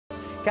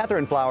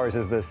Catherine Flowers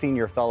is the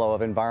Senior Fellow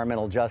of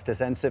Environmental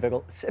Justice and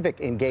Civic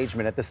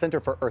Engagement at the Center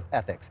for Earth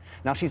Ethics.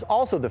 Now, she's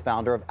also the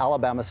founder of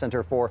Alabama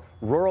Center for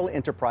Rural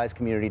Enterprise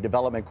Community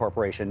Development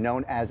Corporation,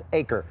 known as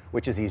ACRE,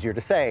 which is easier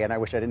to say, and I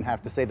wish I didn't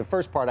have to say the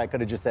first part. I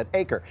could have just said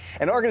ACRE,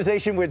 an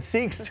organization which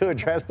seeks to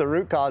address the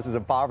root causes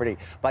of poverty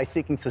by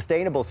seeking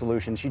sustainable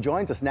solutions. She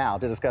joins us now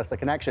to discuss the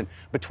connection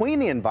between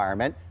the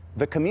environment,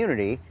 the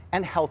community,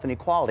 and health and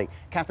equality.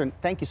 Catherine,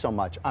 thank you so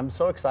much. I'm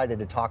so excited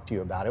to talk to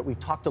you about it. We've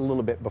talked a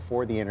little bit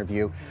before the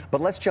interview,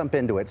 but let's jump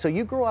into it. So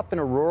you grew up in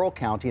a rural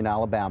county in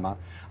Alabama,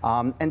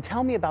 and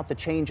tell me about the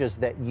changes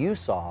that you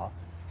saw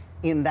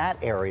in that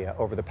area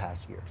over the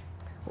past years.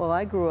 Well,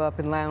 I grew up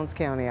in Lowndes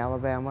County,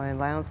 Alabama, and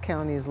Lowndes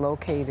County is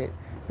located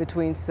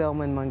between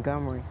Selma and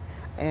Montgomery.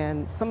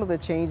 And some of the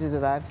changes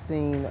that I've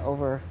seen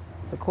over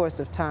the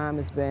course of time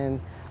has been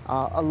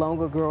a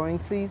longer growing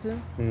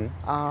season.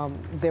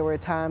 There were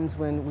times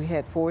when we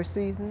had 4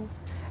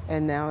 seasons,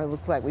 and now it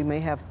looks like we may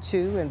have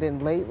 2, and then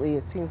lately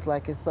it seems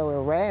like it's so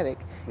erratic.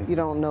 You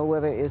don't know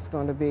whether it's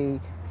going to be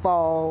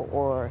fall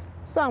or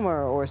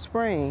summer or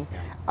spring.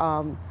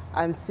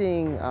 I'm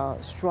seeing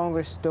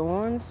stronger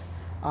storms,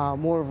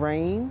 more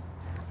rain.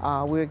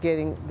 We're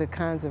getting the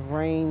kinds of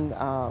rain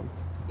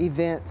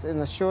events in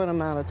a short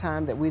amount of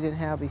time that we didn't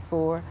have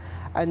before.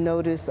 I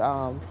noticed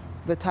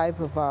the type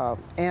of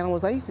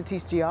animals. I used to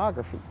teach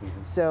geography.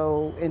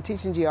 So in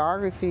teaching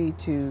geography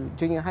to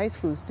junior high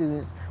school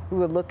students, we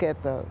would look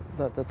at the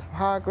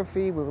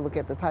topography, we would look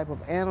at the type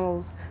of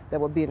animals that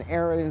would be in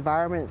arid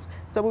environments.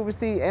 So we would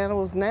see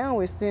animals. Now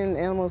we're seeing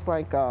animals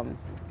like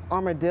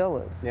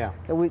armadillos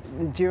that we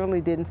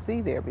generally didn't see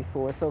there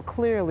before. So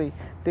clearly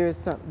there's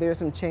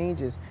some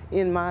changes.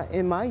 In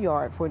my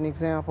yard, for an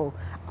example,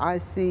 I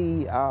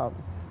see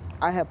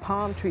I have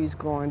palm trees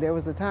growing. There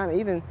was a time,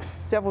 even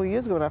several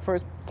years ago, when I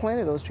first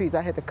planted those trees,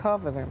 I had to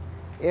cover them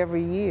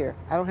every year.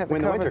 I don't have to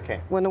cover them. When the winter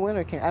came. When the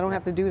winter came. I don't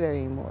have to do that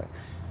anymore.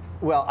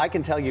 Well, I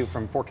can tell you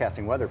from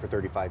forecasting weather for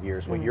 35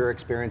 years, what you're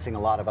experiencing, a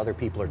lot of other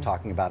people are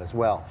talking about as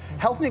well.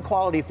 Health and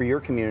equality for your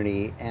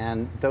community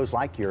and those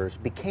like yours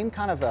became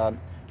kind of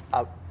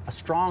a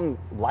strong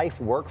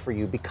life work for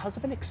you because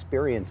of an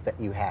experience that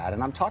you had.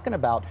 And I'm talking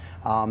about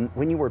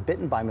when you were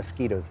bitten by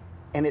mosquitoes,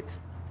 and it's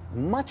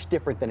much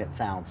different than it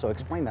sounds. So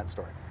explain that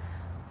story.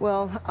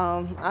 Well,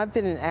 I've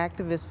been an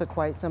activist for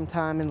quite some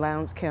time in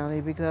Lowndes County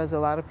because a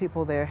lot of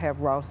people there have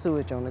raw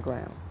sewage on the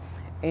ground.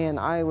 And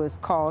I was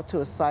called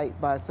to a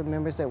site by some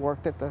members that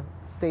worked at the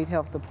state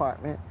health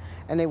department,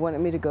 and they wanted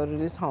me to go to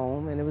this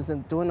home, and it was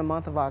during the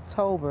month of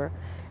October,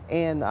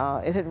 and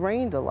it had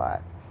rained a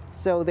lot.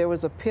 So there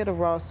was a pit of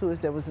raw sewage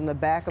that was in the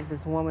back of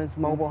this woman's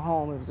mobile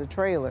home. It was a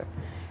trailer.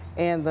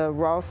 And the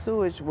raw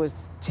sewage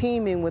was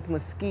teeming with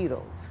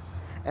mosquitoes.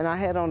 And I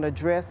had on a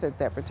dress at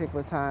that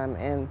particular time,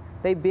 and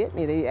they bit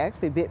me. They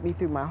actually bit me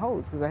through my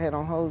hose because I had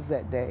on hose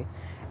that day.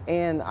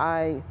 And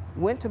I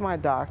went to my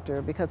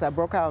doctor because I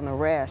broke out in a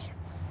rash,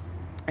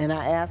 and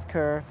I asked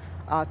her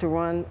to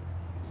run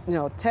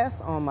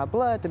tests on my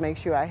blood to make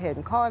sure I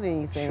hadn't caught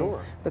anything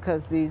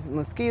because these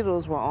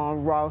mosquitoes were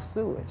on raw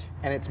sewage.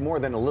 And it's more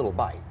than a little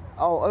bite.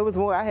 Oh, it was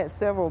more. I had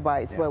several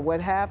bites, but what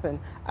happened,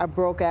 I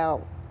broke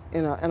out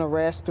in a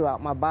rash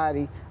throughout my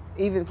body,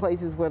 even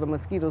places where the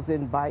mosquitoes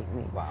didn't bite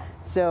me. Wow.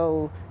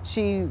 So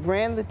she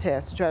ran the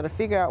test to try to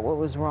figure out what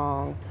was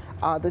wrong.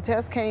 The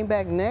test came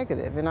back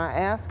negative, and I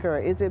asked her,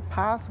 is it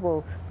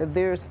possible that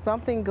there's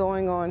something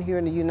going on here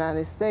in the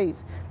United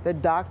States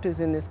that doctors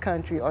in this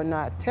country are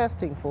not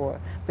testing for?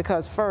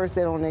 Because first,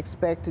 they don't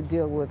expect to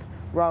deal with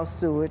raw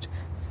sewage.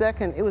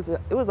 Second, it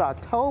was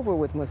October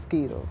with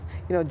mosquitoes.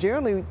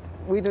 Generally,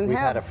 we've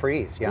had a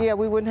freeze, Yeah,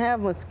 we wouldn't have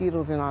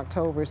mosquitoes in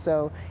October.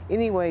 So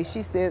anyway,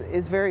 she said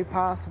it's very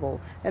possible.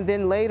 And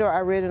then later I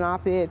read an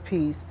op-ed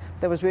piece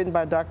that was written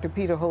by Dr.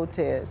 Peter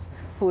Hotez,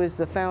 who is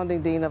the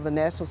founding dean of the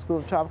National School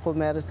of Tropical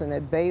Medicine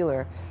at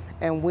Baylor.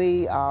 And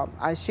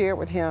I shared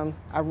with him,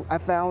 I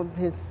found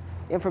his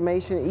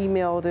information,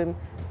 emailed him,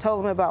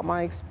 told him about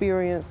my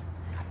experience,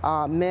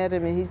 met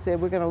him, and he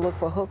said, we're gonna look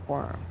for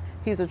hookworm.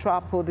 He's a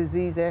tropical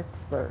disease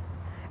expert.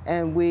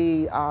 And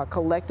we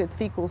collected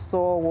fecal,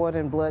 soil, water,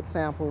 and blood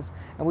samples,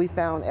 and we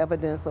found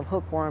evidence of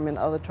hookworm and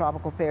other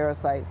tropical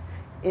parasites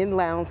in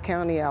Lowndes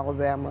County,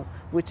 Alabama,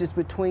 which is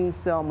between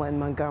Selma and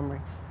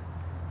Montgomery.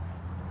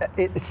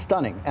 It's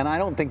stunning, and I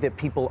don't think that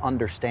people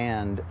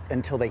understand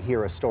until they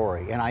hear a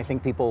story. And I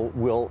think people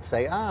will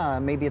say,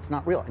 maybe it's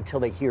not real, until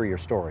they hear your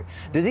story.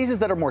 Diseases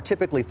that are more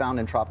typically found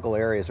in tropical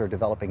areas or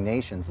developing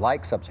nations,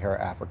 like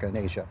Sub-Saharan Africa and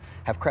Asia,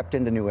 have crept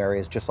into new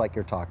areas, just like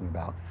you're talking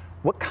about.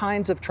 What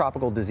kinds of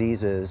tropical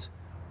diseases,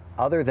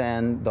 other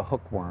than the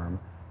hookworm,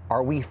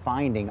 are we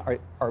finding,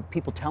 are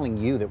people telling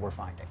you that we're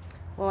finding?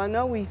 Well, I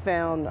know we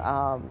found,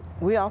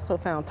 we also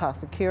found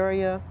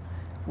Toxicaria,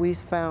 we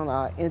found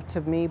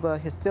Entamoeba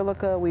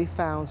histolytica, we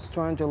found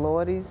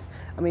Strongyloides.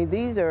 I mean,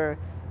 these are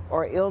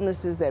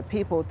illnesses that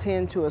people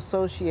tend to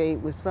associate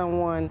with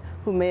someone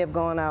who may have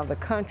gone out of the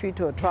country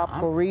to a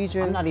tropical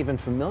region. I'm not even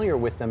familiar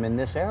with them in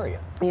this area.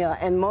 Yeah,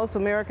 and most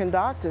American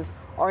doctors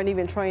aren't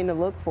even trained to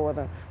look for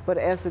them. But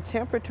as the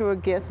temperature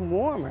gets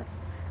warmer,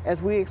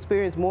 as we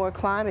experience more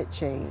climate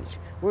change,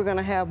 we're going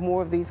to have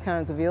more of these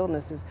kinds of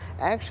illnesses.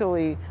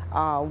 Actually,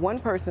 one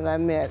person I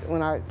met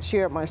when I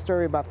shared my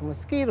story about the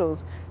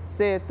mosquitoes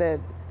said that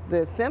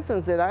the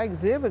symptoms that I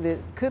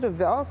exhibited could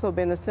have also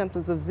been the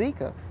symptoms of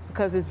Zika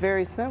because it's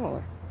very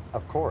similar.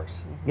 Of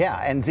course. Yeah,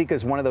 and Zika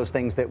is one of those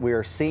things that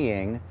we're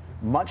seeing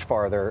much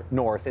farther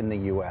north in the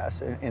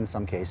U.S. in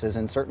some cases,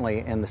 and certainly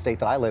in the state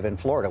that I live in,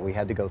 Florida, we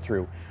had to go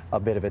through a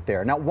bit of it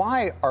there. Now,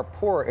 why are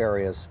poor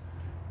areas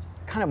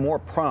kind of more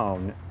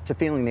prone to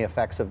feeling the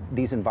effects of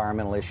these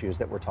environmental issues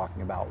that we're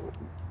talking about?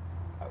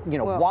 You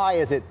know, why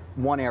is it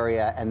one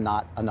area and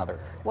not another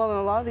area? Well, in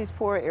a lot of these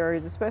poor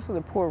areas, especially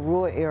the poor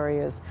rural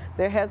areas,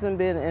 there hasn't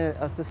been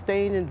a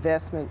sustained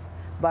investment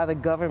by the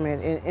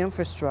government in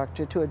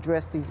infrastructure to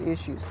address these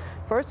issues.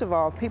 First of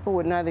all, people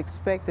would not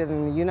expect that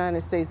in the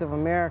United States of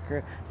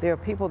America, there are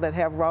people that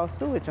have raw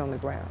sewage on the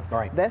ground.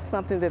 Right. That's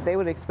something that they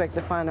would expect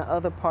to find in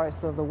other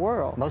parts of the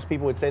world. Most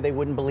people would say they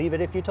wouldn't believe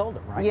it if you told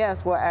them, right?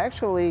 Yes, well,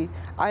 actually,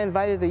 I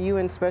invited the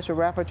UN Special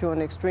Rapporteur on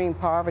Extreme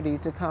Poverty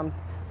to come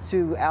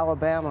to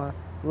Alabama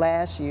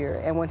last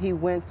year, and when he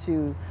went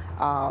to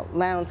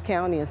Lowndes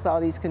County and saw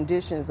these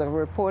conditions, a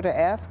reporter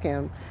asked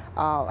him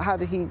how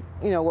did he,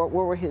 you know, what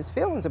were his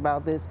feelings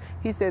about this.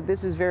 He said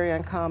this is very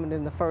uncommon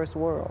in the first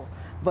world.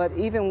 But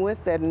even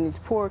with that, in these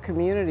poor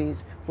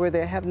communities where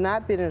there have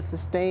not been a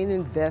sustained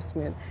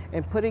investment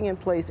in putting in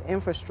place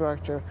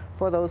infrastructure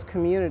for those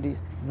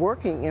communities,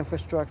 working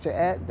infrastructure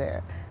at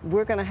that,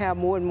 we're going to have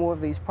more and more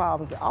of these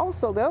problems.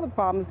 Also, the other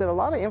problem is that a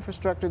lot of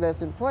infrastructure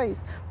that's in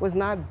place was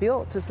not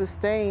built to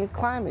sustain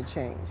climate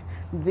change.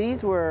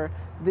 This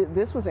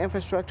was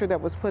infrastructure that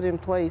was put in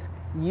place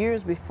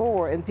years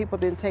before, and people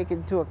didn't take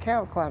into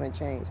account climate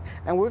change.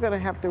 And we're going to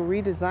have to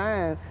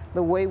redesign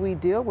the way we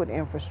deal with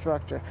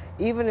infrastructure.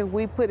 Even if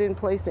we put in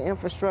place the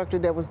infrastructure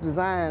that was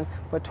designed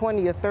for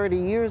 20 or 30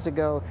 years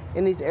ago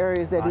in these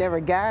areas that never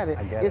got it,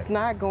 it's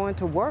not going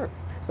to work.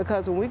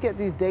 Because when we get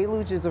these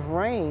deluges of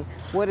rain,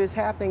 what is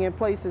happening in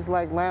places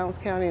like Lowndes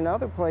County and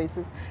other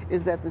places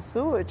is that the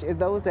sewage, if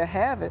those that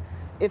have it,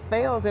 it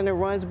fails and it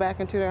runs back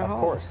into their homes. Of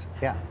course,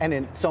 yeah, and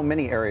in so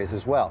many areas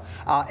as well.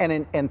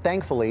 And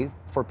thankfully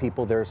for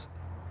people, there's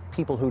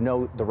people who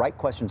know the right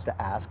questions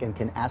to ask and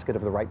can ask it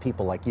of the right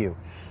people like you.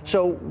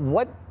 So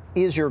what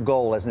is your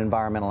goal as an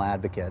environmental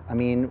advocate? I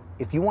mean,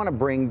 if you want to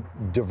bring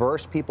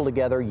diverse people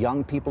together,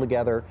 young people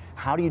together,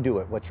 how do you do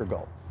it? What's your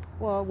goal?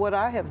 Well, what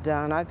I have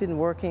done, I've been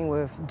working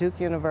with Duke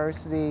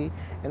University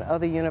and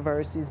other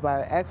universities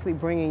by actually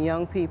bringing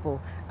young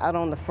people out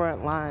on the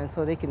front line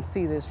so they can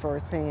see this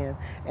firsthand.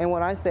 And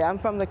when I say I'm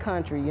from the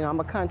country, you know,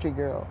 I'm a country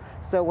girl.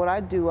 So what I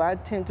do, I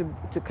tend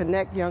to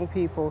connect young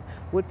people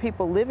with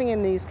people living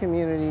in these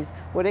communities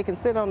where they can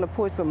sit on the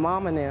porch with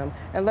mom and them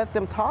and let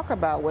them talk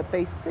about what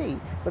they see.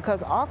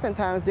 Because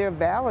oftentimes they're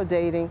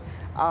validating,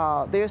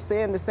 they're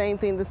saying the same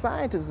thing the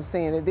scientists are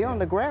saying. That they're on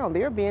the ground,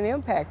 they're being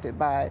impacted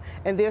by it,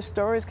 and their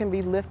stories can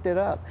be lifted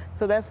up.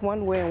 So that's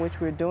one way in which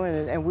we're doing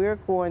it, and we're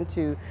going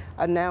to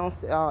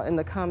announce in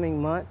the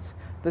coming months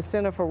the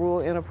Center for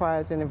Rural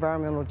Enterprise and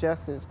Environmental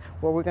Justice,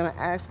 where we're going to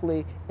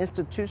actually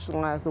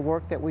institutionalize the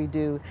work that we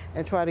do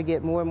and try to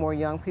get more and more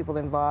young people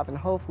involved, and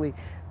hopefully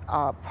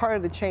part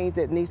of the change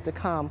that needs to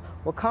come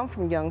will come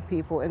from young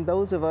people and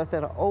those of us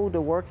that are older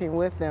working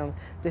with them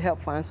to help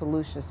find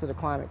solutions to the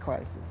climate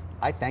crisis.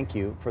 I thank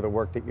you for the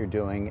work that you're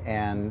doing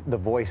and the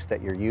voice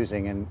that you're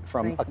using. And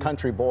from a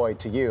country boy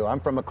to you, I'm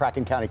from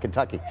McCracken County,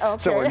 Kentucky. Okay.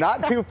 So we're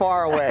not too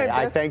far away.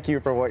 I thank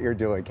you for what you're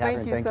doing.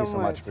 Catherine, Thank you so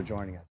much for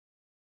joining us.